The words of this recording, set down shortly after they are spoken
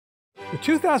The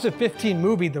 2015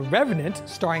 movie The Revenant,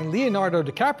 starring Leonardo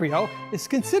DiCaprio, is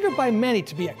considered by many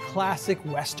to be a classic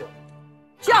Western.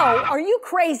 Joe, are you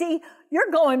crazy?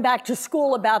 You're going back to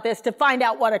school about this to find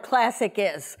out what a classic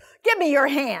is. Give me your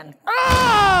hand.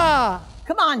 Ah!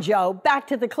 Come on, Joe, back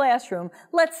to the classroom.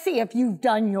 Let's see if you've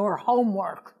done your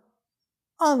homework.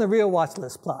 On the Real Watch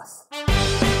List Plus.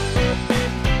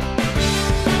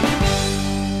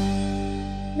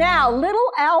 Now,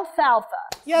 little alfalfa.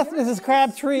 Yes, Mrs.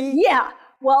 Crabtree. Yeah,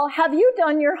 well, have you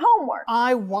done your homework?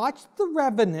 I watched The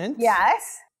Revenant.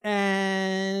 Yes.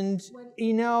 And,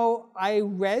 you know, I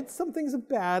read some things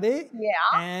about it.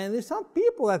 Yeah. And there's some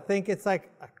people that think it's like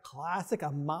a classic,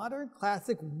 a modern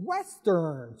classic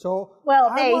Western. So,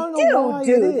 well, they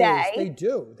do they? They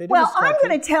do. Well, I'm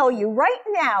going to tell you right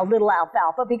now, little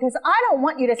alfalfa, because I don't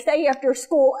want you to stay after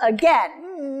school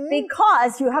again.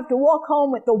 Because you have to walk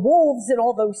home with the wolves and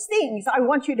all those things. I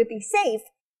want you to be safe.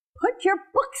 Put your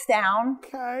books down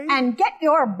and get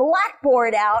your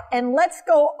blackboard out, and let's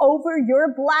go over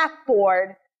your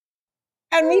blackboard.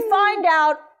 And we find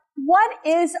out what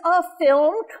is a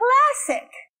film classic.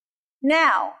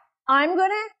 Now, I'm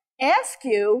going to ask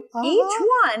you each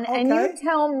one, and you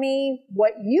tell me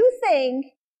what you think,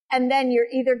 and then you're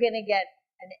either going to get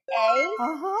an A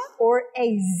or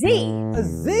a Z. A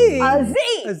Z? A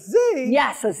Z. A Z?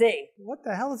 Yes, a Z. What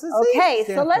the hell is a Z? Okay,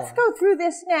 so let's go through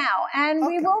this now, and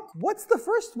we will... What's the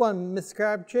first one, Miss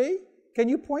Crabtree? Can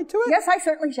you point to it? Yes, I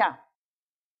certainly shall.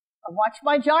 I'll watch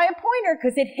my giant pointer,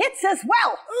 because it hits as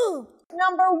well. Ooh.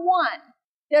 Number 1.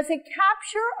 Does it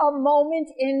capture a moment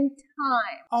in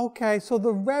time? Okay, so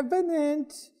The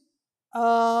Revenant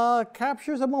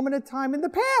captures a moment in time in the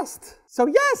past. So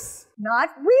yes. Not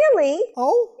really.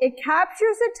 Oh? It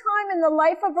captures a time in the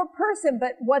life of a person,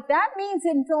 but what that means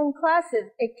in film classes,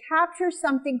 it captures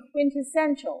something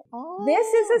quintessential. Oh. This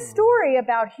is a story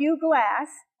about Hugh Glass.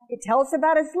 It tells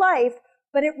about his life,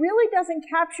 but it really doesn't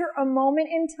capture a moment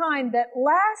in time that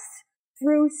lasts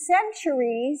through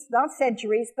centuries, not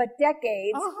centuries, but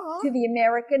decades to the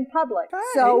American public.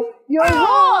 So you're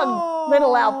wrong,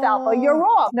 little alfalfa, you're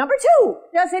wrong. Number 2,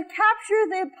 does it capture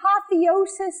the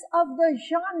apotheosis of the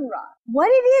genre? What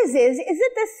it is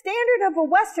it the standard of a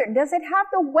Western? Does it have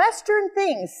the Western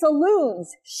things,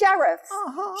 saloons, sheriffs,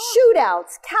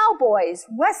 shootouts, cowboys,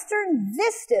 Western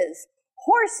vistas,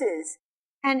 horses,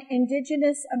 and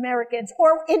indigenous Americans,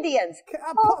 or Indians.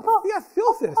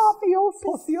 Apotheosis.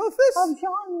 Apotheosis? Of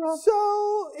genre.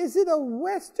 So, is it a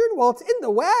Western? Well, it's in the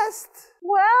West.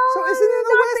 Well, so is it in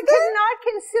the Western? Not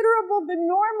considerable the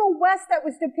normal West that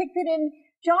was depicted in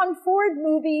John Ford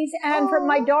movies and from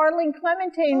My Darling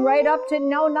Clementine right up to,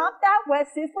 no, not that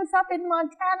West. This was up in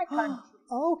Montana country.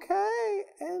 Okay,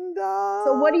 and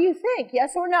so what do you think,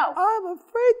 yes or no? I'm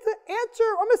afraid to answer.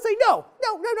 I'm going to say no.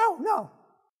 No.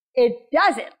 It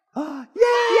doesn't. Yay!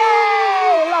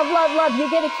 Yay! Love, love, love. You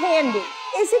get a candy.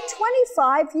 Is it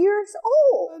 25 years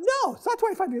old? No, it's not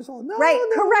 25 years old. No. Right,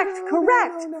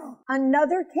 correct. No.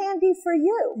 Another candy for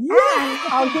you. Yeah. And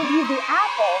I'll give you the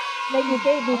apple that you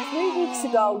gave me 3 weeks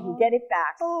ago. You get it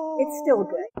back. It's still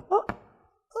good.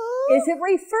 Is it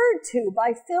referred to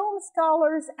by film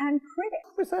scholars and critics?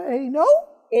 I say no.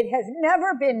 It has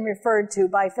never been referred to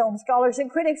by film scholars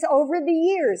and critics over the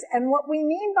years. And what we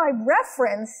mean by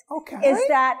reference is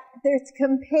that it's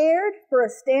compared for a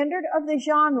standard of the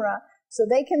genre so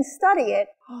they can study it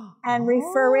and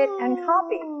refer it and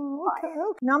copy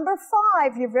it. Number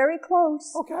 5, you're very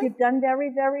close. You've done very,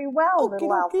 very well,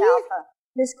 little alfalfa.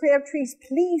 Miss Crabtree's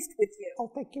pleased with you. Oh,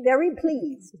 thank you. Very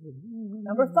pleased.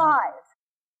 Number 5,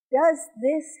 does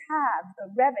this have the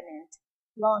Revenant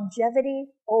longevity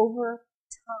over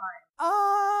time?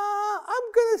 I'm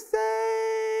gonna say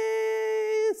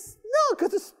it's no,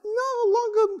 because it's no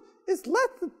longer. It's less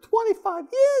than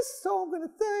 25 years, so I'm gonna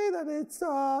say that it's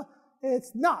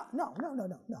not. No.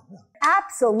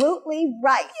 Absolutely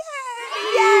right.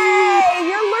 Yay!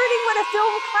 You're learning what a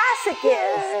film classic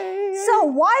is. So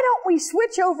why don't we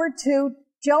switch over to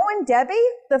Joe and Debbie,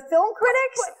 the film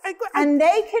critics, and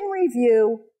they can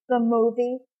review the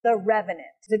movie The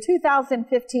Revenant, the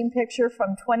 2015 picture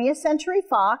from 20th Century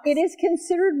Fox. It is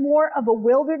considered more of a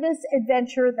wilderness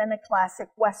adventure than a classic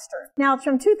Western. Now, it's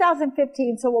from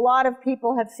 2015, so a lot of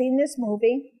people have seen this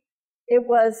movie. It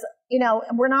was,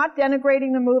 we're not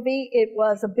denigrating the movie. It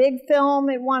was a big film.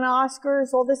 It won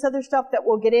Oscars, all this other stuff that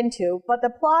we'll get into. But the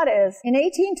plot is, in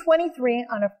 1823,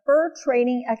 on a fur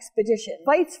trading expedition,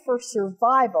 fights for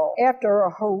survival after a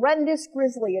horrendous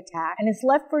grizzly attack and is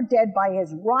left for dead by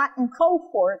his rotten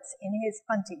cohorts in his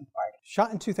hunting party.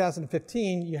 Shot in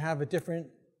 2015, you have a different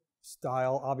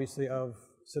style, obviously, of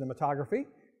cinematography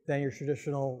than your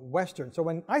traditional Western. So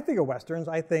when I think of Westerns,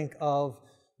 I think of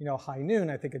High Noon,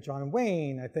 I think of John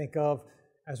Wayne, I think of,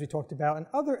 as we talked about in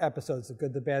other episodes, The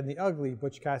Good, the Bad, and the Ugly,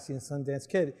 Butch Cassidy and Sundance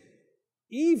Kid,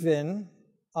 even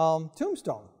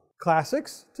Tombstone.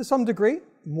 Classics to some degree,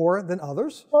 more than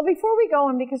others. Well, before we go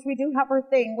on, because we do have our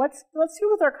thing, let's do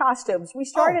with our costumes. We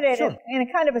started it in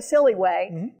a kind of a silly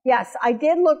way. Yes, I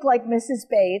did look like Mrs.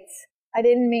 Bates. I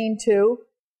didn't mean to.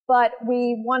 But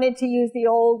we wanted to use the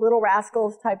old Little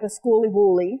Rascals type of schooly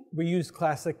wooly. We used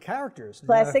classic characters.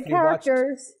 Classic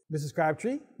characters. Mrs.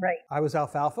 Crabtree. Right. I was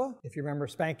Alfalfa, if you remember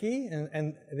Spanky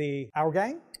and the Our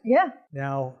Gang. Yeah.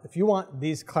 Now, if you want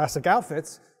these classic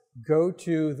outfits, go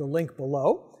to the link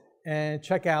below and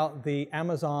check out the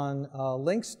Amazon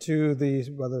links to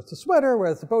whether it's a sweater,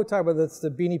 whether it's a bow tie, whether it's the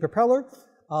beanie propeller.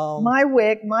 My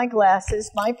wig, my glasses,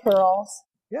 my pearls.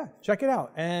 Yeah, check it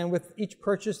out. And with each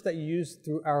purchase that you use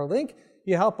through our link,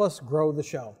 you help us grow the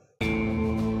show.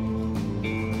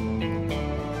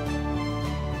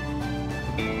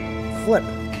 Flip.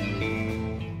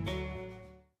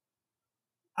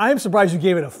 I'm surprised you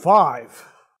gave it a 5.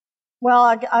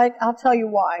 Well, I'll tell you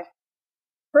why.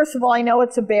 First of all, I know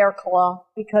it's a bear claw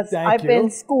because I've been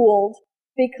schooled,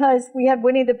 because we had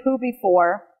Winnie the Pooh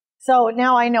before. So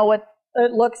now I know what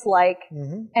it looks like,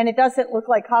 and it doesn't look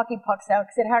like hockey pucks now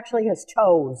because it actually has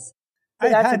toes.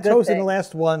 So I had toes in the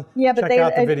last one. Yeah, but check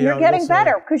out the video. You're getting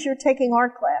better because you're taking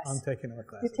art class. I'm taking art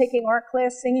class. You're taking art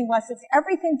class, singing lessons,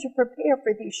 everything to prepare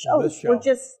for these shows. This show. We're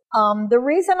just the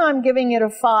reason I'm giving it a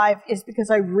 5 is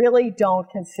because I really don't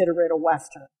consider it a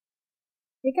Western.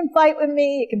 You can fight with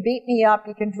me, you can beat me up,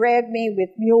 you can drag me with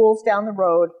mules down the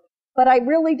road, but I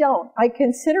really don't. I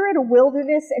consider it a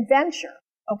wilderness adventure,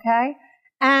 okay?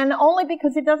 And only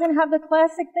because it doesn't have the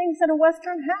classic things that a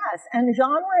Western has. And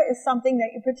genre is something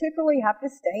that you particularly have to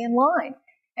stay in line.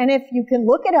 And if you can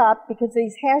look it up, because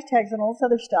these hashtags and all this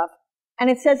other stuff,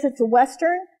 and it says it's a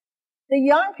Western, the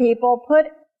young people put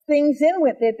things in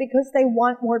with it because they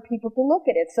want more people to look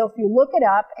at it. So if you look it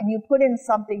up and you put in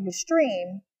something to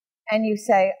stream, and you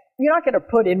say, you're not going to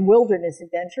put in wilderness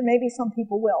adventure, maybe some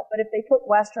people will, but if they put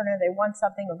Western and they want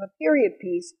something of a period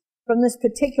piece from this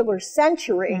particular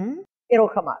century, it'll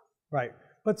come up. Right.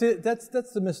 But that's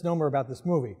the misnomer about this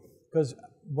movie, because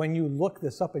when you look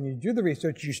this up and you do the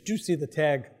research, you do see the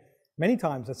tag many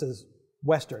times that says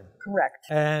Western. Correct.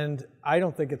 And I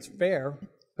don't think it's fair,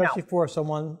 especially for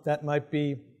someone that might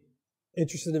be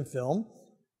interested in film,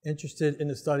 interested in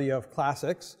the study of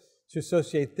classics, to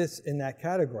associate this in that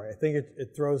category. I think it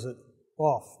throws it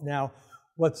off. Now,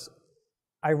 what's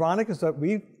ironic is that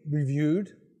we reviewed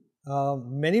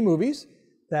many movies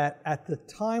that at the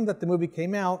time that the movie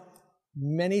came out,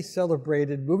 many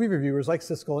celebrated movie reviewers like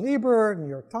Siskel and Ebert, New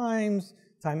York Times,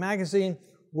 Time Magazine,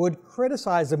 would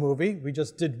criticize the movie. We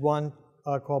just did one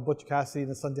called Butch Cassidy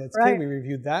and the Sundance Kid. We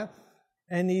reviewed that.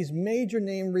 And these major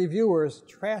name reviewers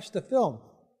trashed the film,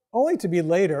 only to be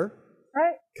later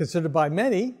considered by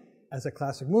many as a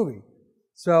classic movie.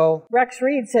 So Rex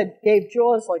Reed gave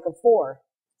Jaws like a 4.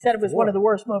 Said it was one of the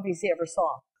worst movies he ever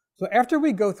saw. So after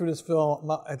we go through this film,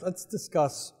 let's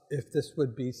discuss if this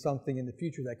would be something in the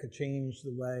future that could change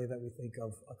the way that we think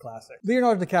of a classic.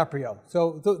 Leonardo DiCaprio.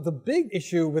 So the big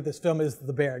issue with this film is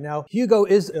the bear. Now, Hugo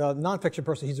is a nonfiction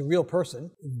person. He's a real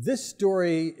person. This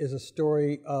story is a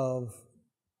story of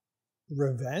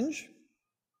revenge.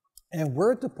 And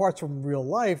where it departs from real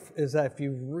life is that if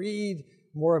you read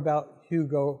more about Hugh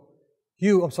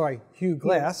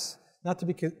Glass, not to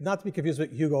be confused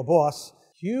with Hugo Boss.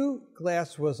 Hugh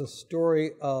Glass was a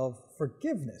story of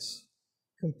forgiveness,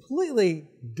 completely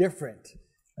different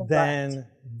than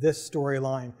this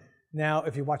storyline. Now,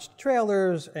 if you watch the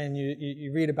trailers and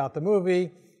you read about the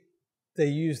movie, they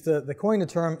use they coin the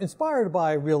term inspired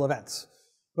by real events.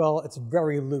 Well, it's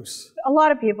very loose. A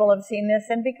lot of people have seen this,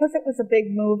 and because it was a big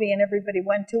movie and everybody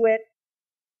went to it,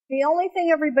 the only thing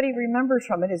everybody remembers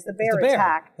from it is the bear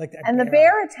attack. The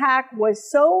bear attack was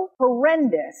so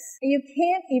horrendous, you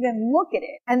can't even look at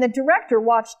it. And the director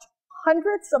watched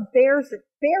hundreds of bear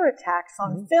attacks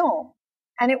on film.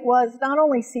 And it was not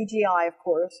only CGI, of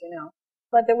course,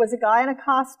 but there was a guy in a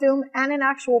costume and an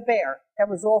actual bear that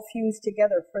was all fused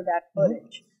together for that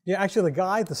footage. Yeah, actually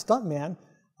the stuntman,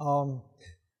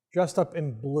 dressed up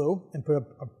in blue and put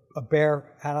a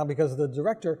bear hat on because the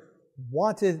director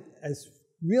wanted as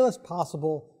real as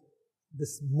possible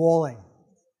this mauling.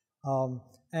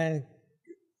 And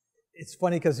it's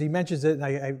funny because he mentions it, and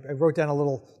I wrote down a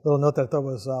little note that I thought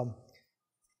was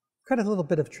kind of a little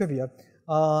bit of trivia.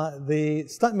 The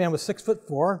stuntman was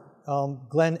 6'4",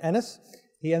 Glenn Ennis.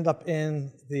 He ended up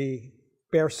in the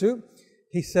bear suit.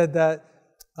 He said that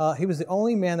he was the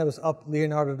only man that was up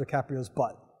Leonardo DiCaprio's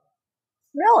butt.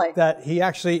 Really? That he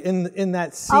actually, in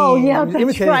that scene,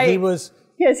 that's right. he was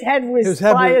his head was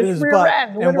by his rear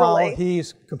end, literally. And while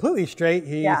he's completely straight,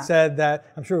 he said that,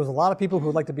 I'm sure there was a lot of people who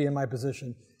would like to be in my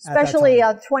position. Especially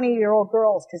 20-year-old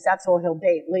girls, because that's all he'll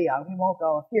date, Leo. He won't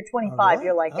go, if you're 25,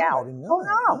 you're like out. Oh,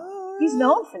 no. He's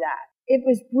known for that. It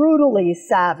was brutally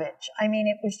savage. I mean,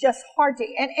 it was just hard to,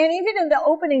 and even in the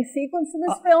opening sequence in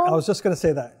this film. I was just going to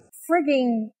say that.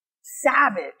 Frigging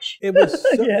savage. It was,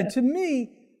 to me,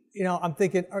 you know, I'm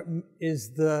thinking,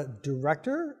 is the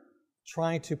director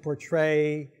trying to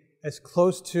portray as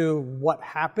close to what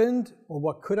happened or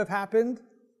what could have happened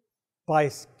by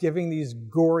giving these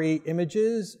gory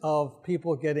images of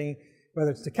people getting,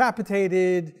 whether it's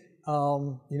decapitated,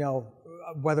 you know,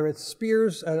 whether it's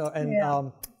spears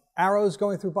and arrows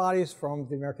going through bodies from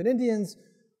the American Indians.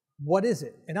 What is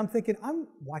it? And I'm thinking, I'm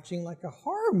watching like a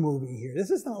horror movie here.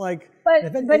 This is not like...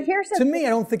 But here's the... To me, I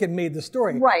don't think it made the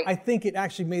story. Right. I think it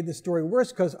actually made the story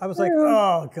worse because I was like,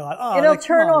 oh, God. Oh, it'll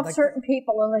turn off certain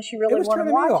people unless you really want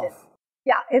to watch it.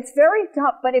 Yeah, it's very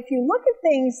tough. But if you look at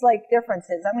things like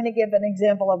differences, I'm going to give an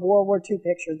example of World War II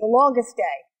picture. The Longest Day.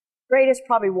 Greatest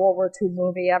probably World War II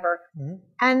movie ever.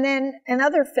 And then in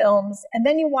other films, and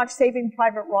then you watch Saving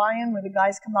Private Ryan where the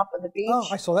guys come up on the beach. Oh,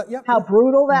 I saw that, yeah. How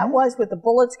brutal that was with the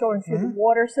bullets going through the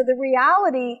water. So the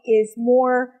reality is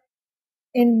more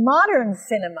in modern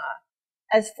cinema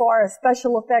as far as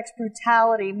special effects,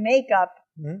 brutality, makeup.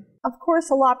 Of course,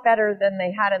 a lot better than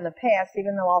they had in the past,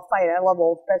 even though I'll fight. I love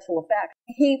old special effects.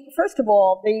 First of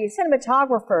all, the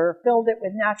cinematographer filled it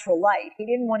with natural light. He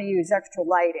didn't want to use extra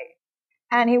lighting.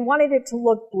 And he wanted it to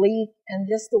look bleak and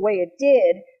just the way it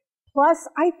did. Plus,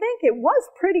 I think it was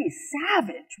pretty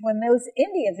savage when those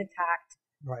Indians attacked.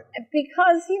 Right.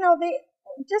 Because, you know, they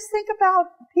just think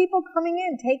about people coming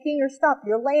in, taking your stuff,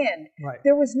 your land. Right.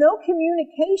 There was no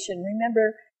communication,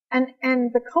 remember?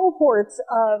 And the cohorts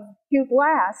of Hugh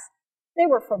Glass, they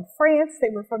were from France, they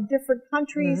were from different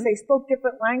countries, they spoke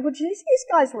different languages. These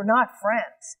guys were not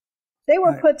friends. They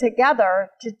were put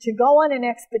together to go on an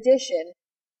expedition,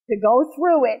 to go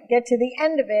through it, get to the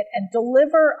end of it, and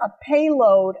deliver a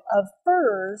payload of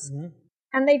furs.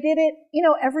 And they did it, you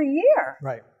know, every year.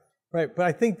 Right, right. But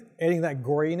I think adding that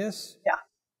goriness,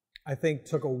 I think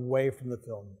took away from the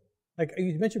film. Like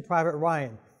you mentioned Private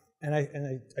Ryan, and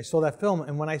I saw that film,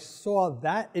 and when I saw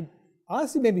that, it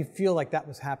honestly made me feel like that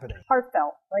was happening.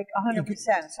 Heartfelt, like 100%.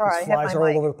 Sorry, I hit my mic. Flies are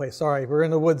all over the place. Sorry, we're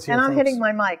in the woods here, and I'm folks. hitting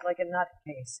my mic like a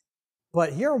nutcase.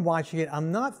 But here I'm watching it,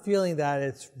 I'm not feeling that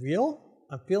it's real.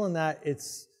 I'm feeling that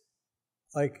it's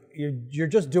like you're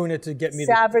just doing it to get me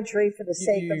savagery for the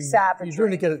sake of savagery. You're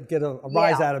doing it to get a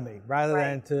rise out of me rather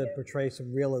than to portray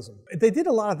some realism. They did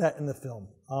a lot of that in the film.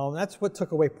 That's what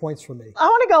took away points from me. I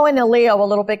want to go into Leo a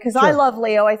little bit because I love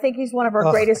Leo. I think he's one of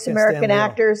our greatest American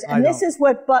actors. And this is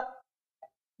what,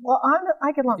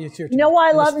 I can love him. You know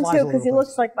why I love him too? Because he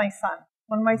looks like my son.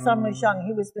 When my son was young,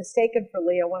 he was mistaken for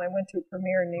Leo when I went to a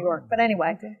premiere in New York. But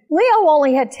anyway, Leo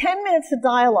only had 10 minutes of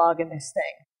dialogue in this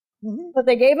thing. But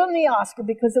they gave him the Oscar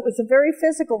because it was a very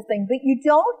physical thing. But you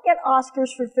don't get Oscars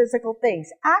for physical things.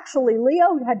 Actually,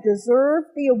 Leo had deserved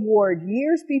the award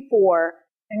years before.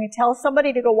 And you tell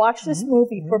somebody to go watch this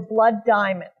movie for Blood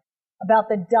Diamond, about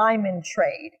the diamond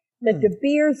trade. That De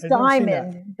Beers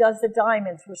Diamond does the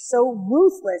diamonds. We're so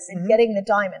ruthless in getting the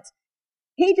diamonds.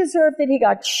 He deserved it. He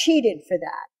got cheated for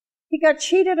that. He got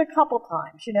cheated a couple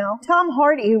times, you know. Tom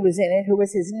Hardy, who was in it, who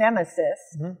was his nemesis,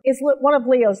 is one of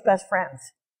Leo's best friends.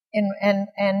 And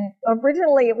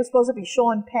originally it was supposed to be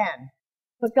Sean Penn.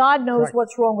 But God knows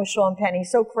what's wrong with Sean Penn.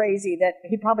 He's so crazy that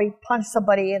he probably punched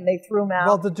somebody and they threw him out.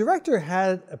 Well, the director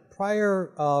had a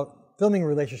prior filming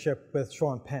relationship with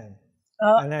Sean Penn.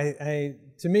 And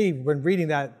to me, when reading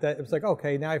that it was like,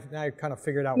 okay, now I kind of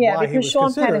figured out why he was considered. Yeah, because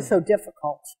Sean Penn is so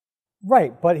difficult.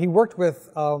 Right, but he worked with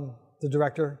the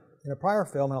director in a prior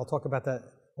film, and I'll talk about that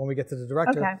when we get to the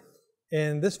director. Okay.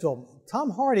 In this film, Tom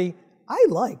Hardy, I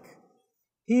like.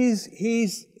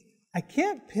 I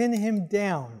can't pin him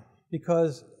down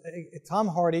because Tom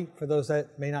Hardy, for those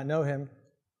that may not know him,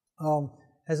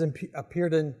 has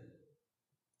appeared in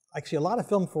actually a lot of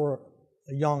film for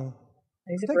a young.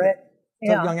 He's a Brit.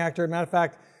 Young actor. Matter of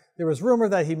fact, there was rumor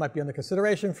that he might be under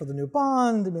consideration for the new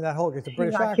Bond. I mean, that whole, he's a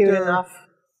British actor. Cute enough.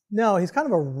 No, he's kind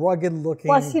of a rugged-looking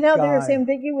Plus, you know, guy. there's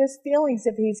ambiguous feelings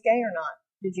if he's gay or not.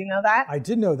 Did you know that? I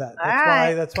did know that.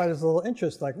 That's why there's a little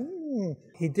interest. Like,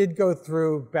 he did go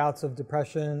through bouts of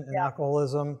depression and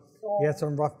alcoholism. He had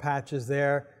some rough patches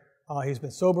there. He's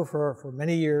been sober for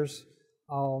many years.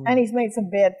 And he's made some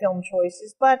bad film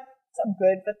choices, but some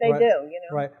good, but they do, you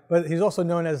know. Right, but he's also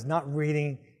known as not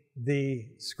reading the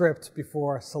script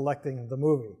before selecting the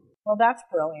movie. Well, that's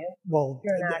brilliant. Well,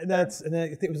 I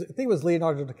think it was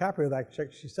Leonardo DiCaprio that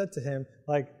she said to him,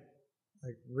 like,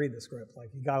 like read the script. Like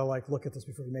you got to like look at this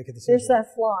before you make a decision. There's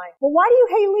that fly. Well, why do you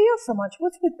hate Leo so much?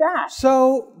 What's with that?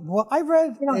 So, well, I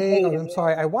read I'm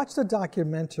sorry, I watched a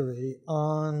documentary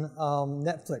on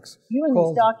Netflix. You and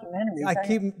these documentaries. I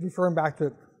keep referring back to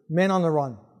it, Men on the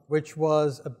Run, which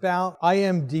was about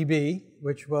IMDb,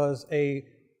 which was a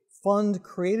fund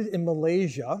created in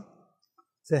Malaysia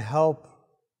to help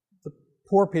the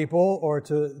poor people or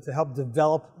to help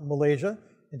develop Malaysia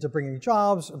into bringing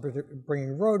jobs,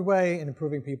 bringing roadway, and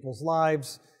improving people's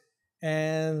lives.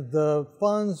 And the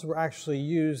funds were actually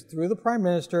used through the Prime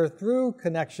Minister, through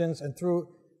connections, and through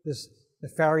this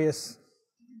nefarious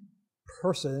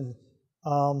person,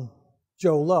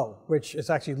 Joe Low, which is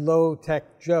actually Low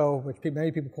Tech Joe, which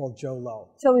many people call Joe Low.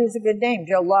 So he's a good name,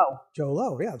 Joe Low. Joe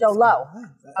Low, yeah. Joe Low.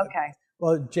 Okay.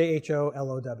 Well,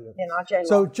 J-H-O-L-O-W. Yeah, not J Low.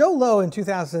 So Joe Low in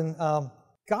 2000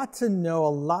 got to know a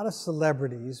lot of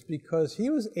celebrities because he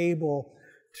was able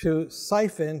to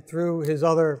siphon through his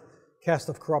other cast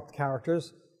of corrupt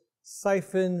characters,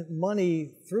 siphon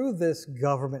money through this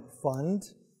government fund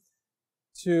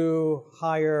to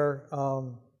hire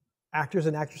actors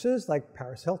and actresses like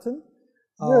Paris Hilton,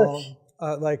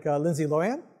 like Lindsay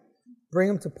Lohan, bring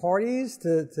them to parties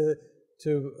to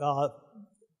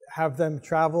have them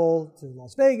travel to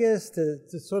Las Vegas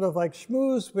to sort of like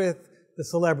schmooze with the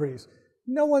celebrities.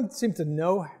 No one seemed to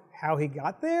know how he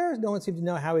got there. No one seemed to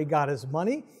know how he got his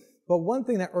money. But one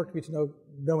thing that irked me to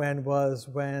no end was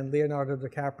when Leonardo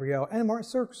DiCaprio and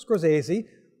Martin Scorsese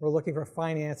were looking for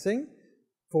financing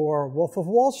for Wolf of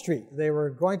Wall Street. They were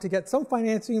going to get some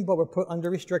financing, but were put under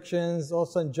restrictions. All of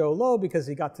a sudden, Joe Low, because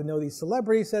he got to know these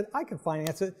celebrities, said, I can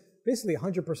finance it basically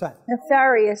 100%.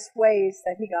 Nefarious ways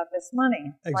that he got this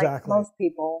money. Exactly. Like most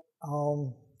people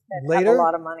that later, have a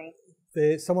lot of money.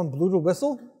 Someone blew the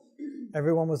whistle.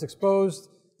 Everyone was exposed.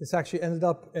 This actually ended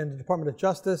up in the Department of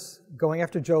Justice going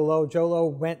after Joe Low. Joe Low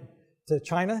went to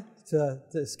China to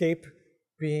escape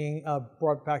being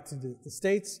brought back to the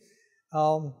States.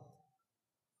 The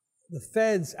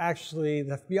feds actually,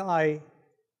 the FBI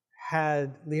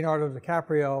had Leonardo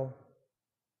DiCaprio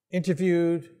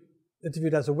interviewed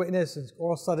as a witness, and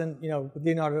all of a sudden,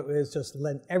 Leonardo is just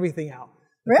letting everything out.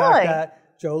 The fact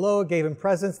that Joe Low gave him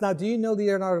presents. Now, do you know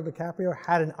Leonardo DiCaprio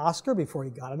had an Oscar before he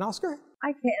got an Oscar?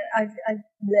 I can't,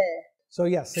 bleh. So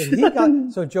yes, so he got,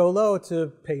 so Joe Low,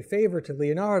 to pay favor to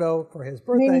Leonardo for his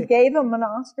birthday. I mean, he gave him an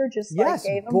Oscar, just like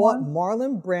gave him one? Yes, bought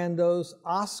Marlon Brando's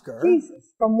Oscar.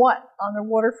 Jesus. From what? On the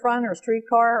waterfront or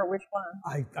streetcar, or which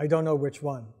one? I don't know which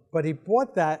one. But he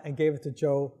bought that and gave it to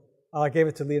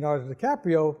Leonardo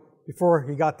DiCaprio before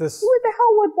he got this. Who the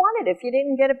hell would want it if you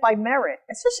didn't get it by merit?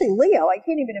 Especially Leo, I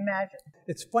can't even imagine.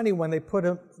 It's funny when they put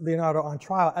Leonardo on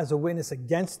trial as a witness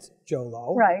against Joe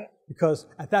Low. Right. Because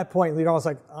at that point, Leonardo was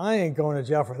like, I ain't going to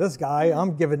jail for this guy.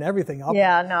 I'm giving everything up.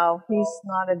 Yeah, no, he's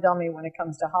not a dummy when it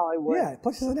comes to Hollywood. Yeah,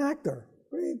 plus he's an actor.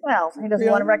 Well, he doesn't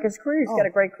want to wreck his career. He's got a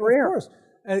great career. Of course.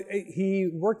 He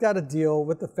worked out a deal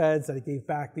with the feds that he gave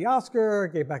back the Oscar,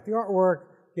 gave back the artwork,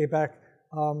 gave back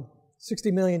 $60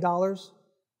 million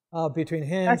between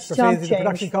him, Scorsese, the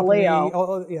production company. Yeah,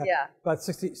 about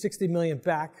 $60 million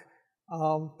back.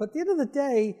 But at the end of the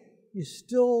day, you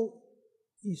still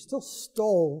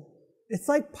stole. It's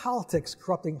like politics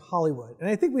corrupting Hollywood. And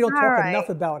I think we don't talk enough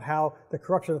about how the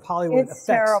corruption of Hollywood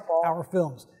affects our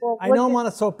films. Well, I know I'm on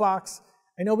a soapbox.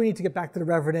 I know we need to get back to The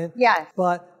Revenant. Yes.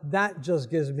 But that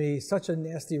just gives me such a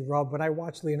nasty rub. When I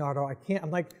watch Leonardo,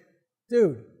 I'm like,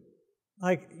 dude,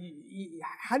 like,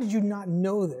 how did you not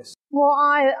know this? Well,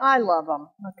 I love him,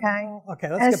 okay? Okay,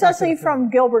 let's and get back to especially from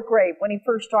Gilbert Grape, when he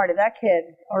first started, that kid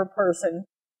or person.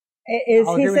 He's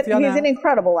an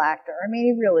incredible actor. I mean,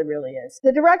 he really, really is.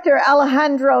 The director,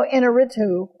 Alejandro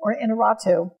Iñárritu,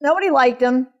 nobody liked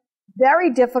him.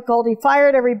 Very difficult. He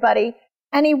fired everybody.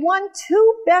 And he won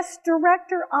 2 Best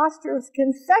Director Oscars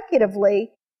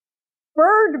consecutively.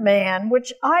 Birdman,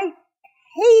 which I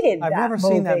hated I've never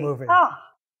seen that movie. Oh,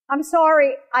 I'm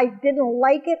sorry. I didn't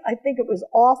like it. I think it was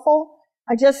awful.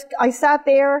 I sat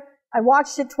there. I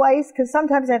watched it twice because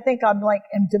sometimes I think I'm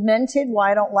demented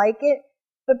why I don't like it.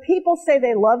 But people say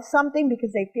they love something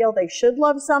because they feel they should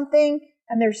love something,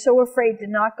 and they're so afraid to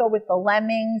not go with the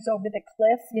lemmings over the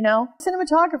cliff,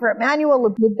 Cinematographer,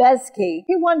 Emmanuel Lubezki,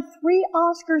 he won 3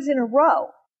 Oscars in a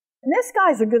row. And this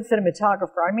guy's a good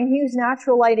cinematographer. I mean, he used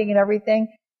natural lighting and everything.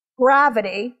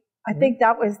 Gravity, I think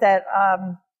that was that,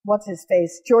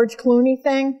 George Clooney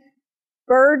thing.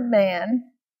 Birdman,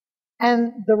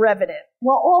 and The Revenant.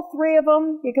 Well, all 3 of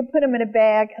them, you could put them in a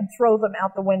bag and throw them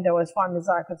out the window as far as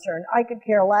I'm concerned. I could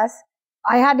care less.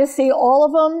 I had to see all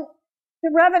of them. The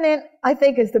Revenant, I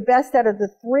think, is the best out of the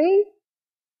 3.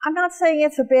 I'm not saying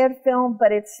it's a bad film,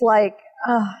 but it's like,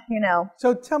 you know.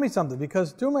 So tell me something,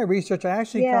 because doing my research, I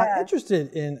actually got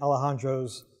interested in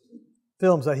Alejandro's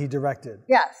films that he directed.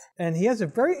 Yes. And he has a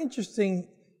very interesting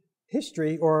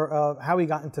history, or how he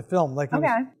got into film. Like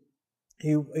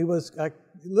he was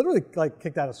literally like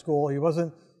kicked out of school. He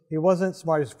wasn't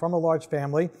smart. He was from a large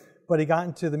family, but he got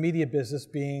into the media business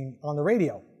being on the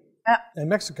radio in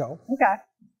Mexico. Okay.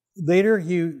 Later,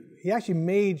 he actually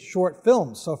made short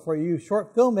films. So for you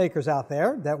short filmmakers out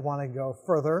there that want to go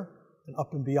further and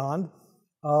up and beyond,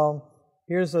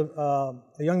 here's a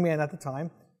young man at the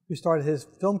time who started his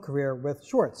film career with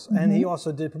shorts. And he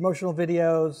also did promotional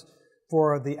videos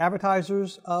for the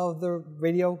advertisers of the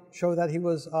radio show that he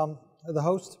was the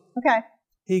host. Okay.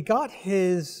 He got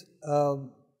his,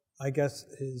 I guess,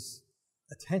 his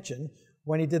attention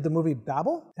when he did the movie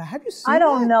Babel. Now, have you seen I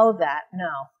don't know that, no.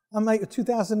 I'm like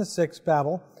 2006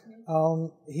 Babel.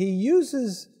 He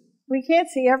uses... We can't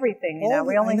see everything, you know.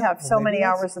 We only have so many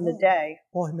hours in the day.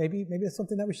 Well, maybe it's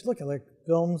something that we should look at, like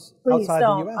films outside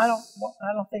the U.S. I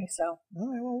don't think so. All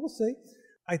right, well, we'll see.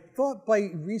 I thought by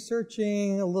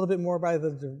researching a little bit more about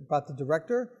the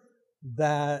director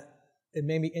that it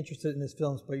made me interested in his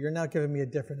films, but you're now giving me a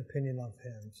different opinion of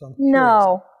him. So I'm curious.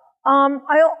 No.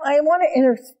 I want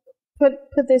to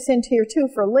put this into here too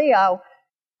for Leo.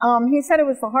 He said it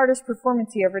was the hardest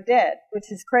performance he ever did, which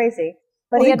is crazy.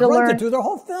 But he had to learn through the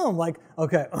whole film, like,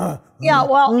 okay. But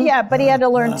he had to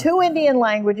learn 2 Indian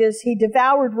languages. He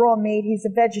devoured raw meat. He's a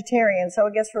vegetarian, so I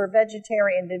guess for a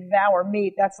vegetarian to devour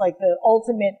meat, that's like the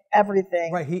ultimate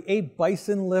everything. Right, he ate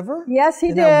bison liver? Yes, he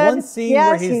did. That one scene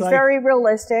where he's like, very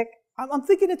realistic. I'm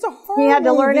thinking it's a horror He had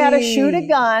to learn movie. how to shoot a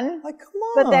gun. Like, come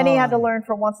on. But then he had to learn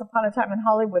for Once Upon a Time in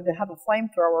Hollywood to have a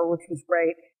flamethrower, which was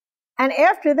great. And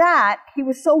after that, he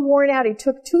was so worn out, he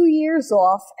took 2 years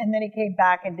off, and then he came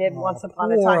back and did Once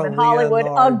Upon a Time in Hollywood.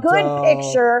 Leonardo. A good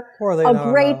picture,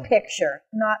 a great picture,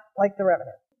 not like The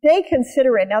Revenant. They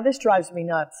consider it, now this drives me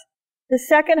nuts, the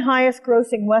second highest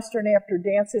grossing Western after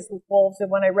Dances with Wolves,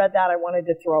 and when I read that, I wanted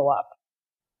to throw up.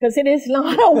 Because it is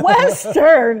not a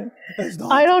Western.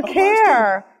 I don't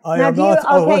care. I am not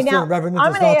a Western.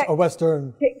 Revenant is not a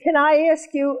Western. Can I ask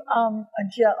you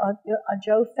a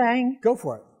Joe thing? Go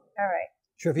for it. All right.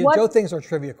 Trivia. Joe things are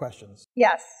trivia questions.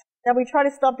 Yes. Now we try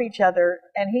to stump each other,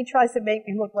 and he tries to make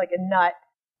me look like a nut.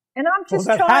 And I'm just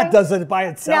that hat does it by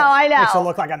itself. No, I know. Makes it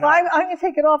look like a nut. Well, I'm going to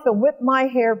take it off and whip my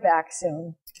hair back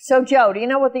soon. So, Joe, do you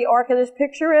know what the arc of this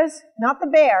picture is? Not the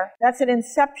bear. That's an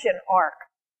Inception arc.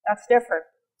 That's different.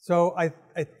 So I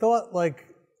thought like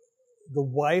the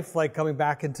wife like coming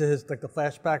back into his like the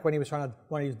flashback when he was dying.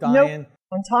 Nope.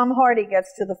 When Tom Hardy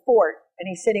gets to the fort and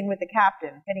he's sitting with the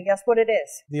captain, can you guess what it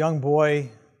is? The young boy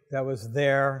that was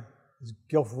there is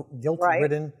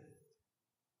guilt-ridden. Right.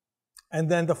 And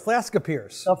then the flask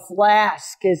appears. The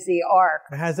flask is the arc.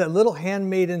 It has that little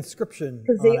handmade inscription.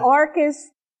 Because the arc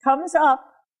comes up,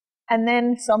 and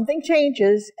then something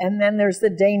changes, and then there's the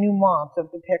denouement of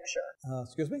the picture.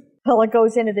 Excuse me? Well, it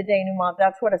goes into the denouement.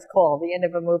 That's what it's called, the end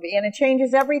of a movie. And it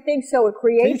changes everything, so it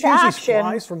creates action. Can you change these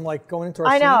flies from like going into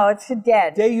our scene? I know, it's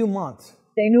dead. Denouement.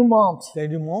 Denouement.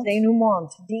 Denouement?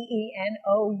 Denouement.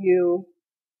 D-E-N-O-U.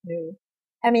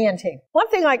 M-E-N-T. One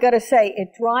thing I got to say, it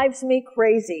drives me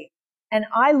crazy. And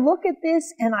I look at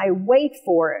this and I wait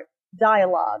for it.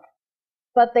 Dialogue.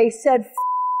 But they said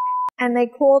and they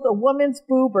called a woman's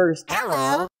boobers.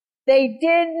 Hello. They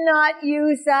did not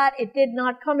use that. It did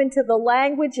not come into the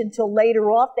language until later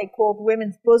off. They called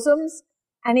women's bosoms.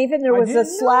 And even there was a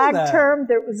slang term.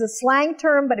 There was a slang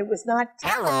term, but it was not.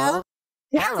 Hello.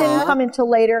 It didn't come until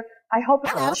later. I hope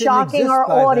it's not shocking our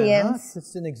audience. It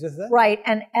didn't exist then? Right.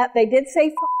 And they did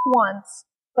say once,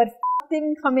 but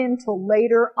didn't come in till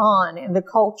later on in the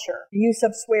culture. The use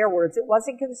of swear words. It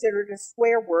wasn't considered a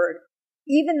swear word,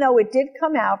 even though it did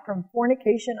come out from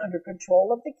fornication under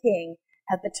control of the king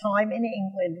at the time in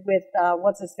England with,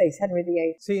 Henry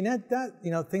VIII. See,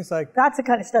 that things like... That's the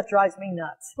kind of stuff drives me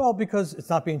nuts. Well, because it's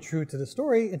not being true to the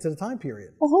story and to the time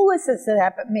period. Well, who listens to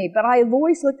that but me? But I've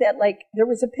always looked at, there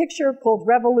was a picture called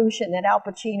Revolution that Al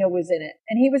Pacino was in it.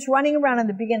 And he was running around in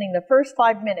the beginning, the first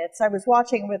 5 minutes. I was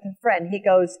watching with a friend. He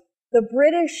goes, "The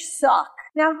British suck."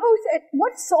 Now,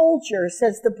 what soldier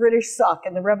says the British suck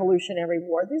in the Revolutionary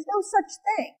War? There's no such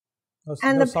thing.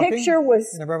 And the picture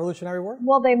was... In the Revolutionary War?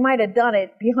 Well, they might have done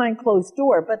it behind closed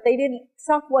door, but they didn't...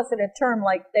 Suck wasn't a term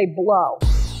like they blow.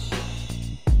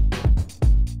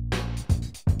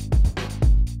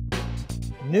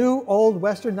 New, old,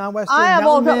 Western, non-Western, I have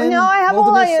all... No, I have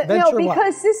all... No,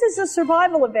 because this is a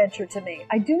survival adventure to me.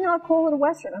 I do not call it a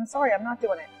Western. I'm sorry, I'm not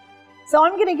doing it. So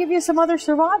I'm going to give you some other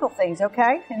survival things,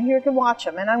 okay? And here you can watch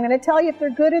them. And I'm going to tell you if they're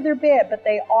good or they're bad, but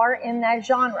they are in that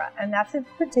genre. And that's a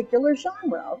particular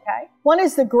genre, okay? One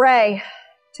is The Grey,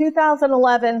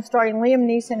 2011, starring Liam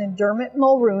Neeson and Dermot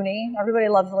Mulroney. Everybody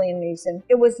loves Liam Neeson.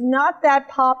 It was not that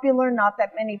popular. Not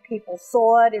that many people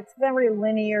saw it. It's very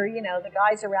linear. You know, the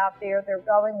guys are out there. They're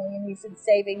going. Liam Neeson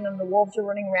saving them. The wolves are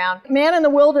running around. Man in the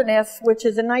Wilderness, which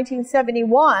is in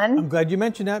 1971. I'm glad you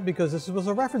mentioned that because this was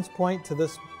a reference point to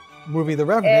this movie, The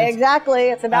Revenant. Exactly.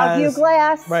 It's about Hugh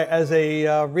Glass. Right, as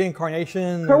a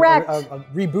reincarnation. Correct. A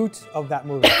reboot of that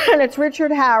movie. And it's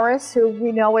Richard Harris, who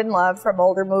we know and love from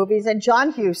older movies, and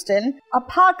John Huston.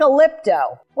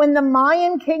 Apocalypto. When the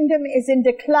Mayan kingdom is in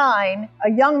decline,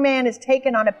 a young man is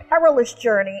taken on a perilous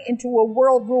journey into a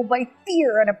world ruled by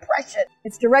fear and oppression.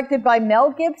 It's directed by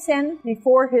Mel Gibson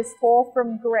before his fall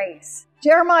from grace.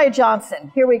 Jeremiah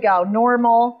Johnson, here we go,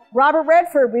 Normal. Robert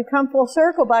Redford, we've come full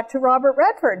circle back to Robert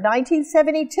Redford,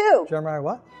 1972. Jeremiah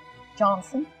what?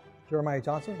 Johnson. Jeremiah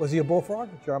Johnson? Was he a bullfrog,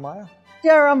 Jeremiah?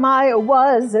 Jeremiah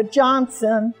was a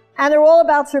Johnson. And they're all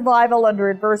about survival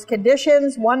under adverse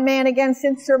conditions, one man against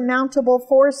insurmountable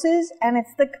forces, and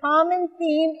it's the common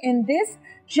theme in this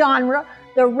genre.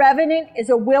 The Revenant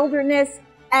is a wilderness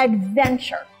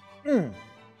adventure.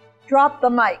 Drop the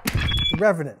mic. The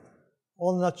Revenant,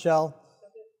 all in a nutshell.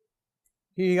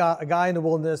 A guy in the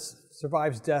wilderness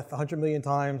survives death 100 million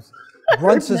times,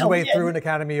 grunts his way through an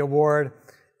Academy Award,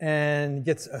 and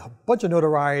gets a bunch of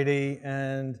notoriety.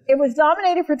 And it was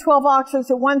nominated for 12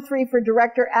 Oscars. It won 3 for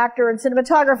director, actor, and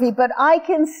cinematography. But I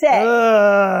can say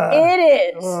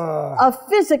it is a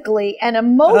physically and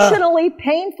emotionally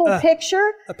painful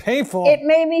picture. Painful. It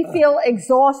made me feel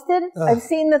exhausted. I've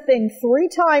seen the thing 3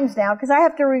 times now because I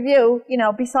have to review. You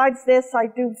know, besides this, I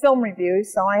do film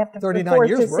reviews, so I have to 39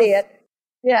 years to see it.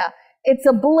 Yeah, it's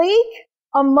a bleak,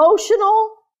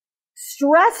 emotional,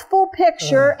 stressful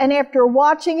picture, and after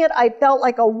watching it, I felt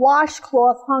like a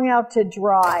washcloth hung out to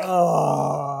dry.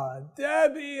 Oh,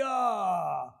 Debbie!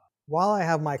 While I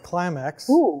have my climax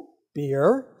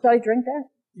beer. Should I drink that?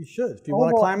 You should. If you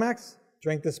want a climax,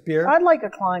 drink this beer. I'd like a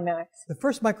climax. The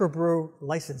first microbrew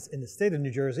licensed in the state of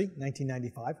New Jersey,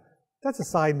 1995. That's a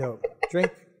side note.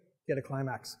 Drink, get a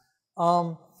climax.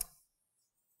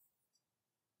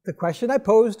 The question I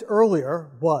posed earlier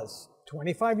was,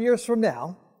 25 years from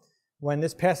now, when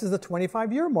this passes the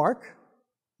 25-year mark,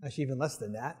 actually even less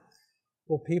than that,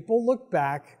 will people look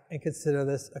back and consider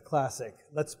this a classic?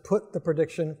 Let's put the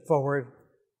prediction forward.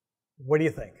 What do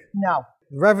you think? No.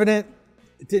 Revenant,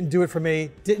 it didn't do it for me,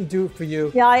 didn't do it for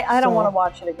you. Yeah, I don't want to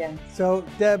watch it again. So,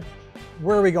 Deb,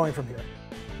 where are we going from here?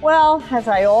 Well, as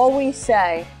I always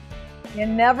say, you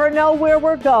never know where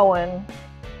we're going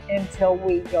until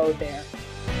we go there.